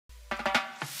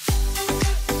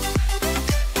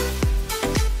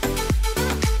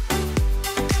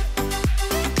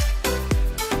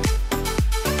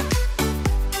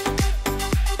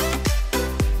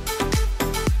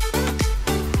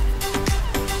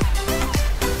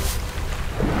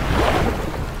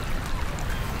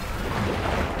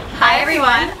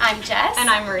everyone. I'm Jess. And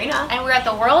I'm Marina. And we're at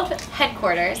the world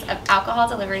headquarters of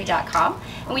alcoholdelivery.com.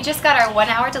 And we just got our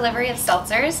 1-hour delivery of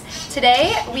seltzers.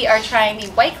 Today we are trying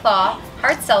the White Claw,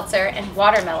 hard seltzer, and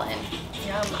watermelon.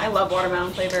 Yum. I love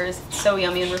watermelon flavors. It's so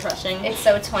yummy and refreshing. It's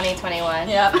so 2021.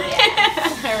 Yep.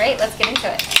 Yeah. All right, let's get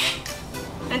into it.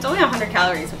 And it's only 100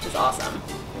 calories, which is awesome.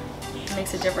 It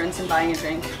makes a difference in buying a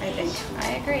drink, I think.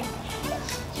 I agree.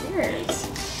 Cheers.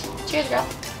 Cheers, girl.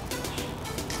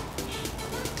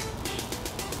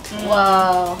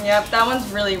 Whoa. Yep, that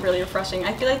one's really, really refreshing.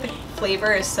 I feel like the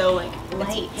flavor is so like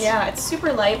light. It's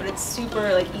super light, but it's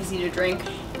super like easy to drink.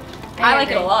 I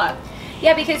like it a lot.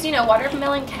 Yeah, because you know,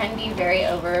 watermelon can be very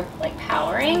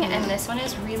overpowering, and this one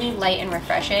is really light and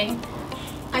refreshing.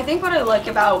 I think what I like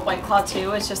about White Claw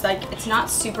too is just like it's not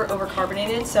super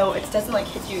overcarbonated, so it doesn't like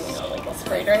hit you, like a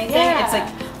Sprite or anything. Yeah. It's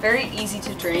like very easy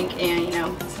to drink, and you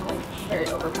know, it's not like very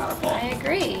overpowerful. I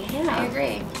agree. Yeah. I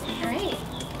agree. All right.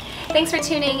 Thanks for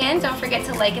tuning in. Don't forget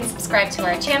to like and subscribe to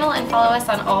our channel and follow us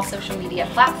on all social media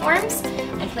platforms.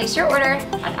 And place your order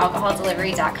on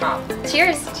alcoholdelivery.com.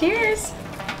 Cheers! Cheers!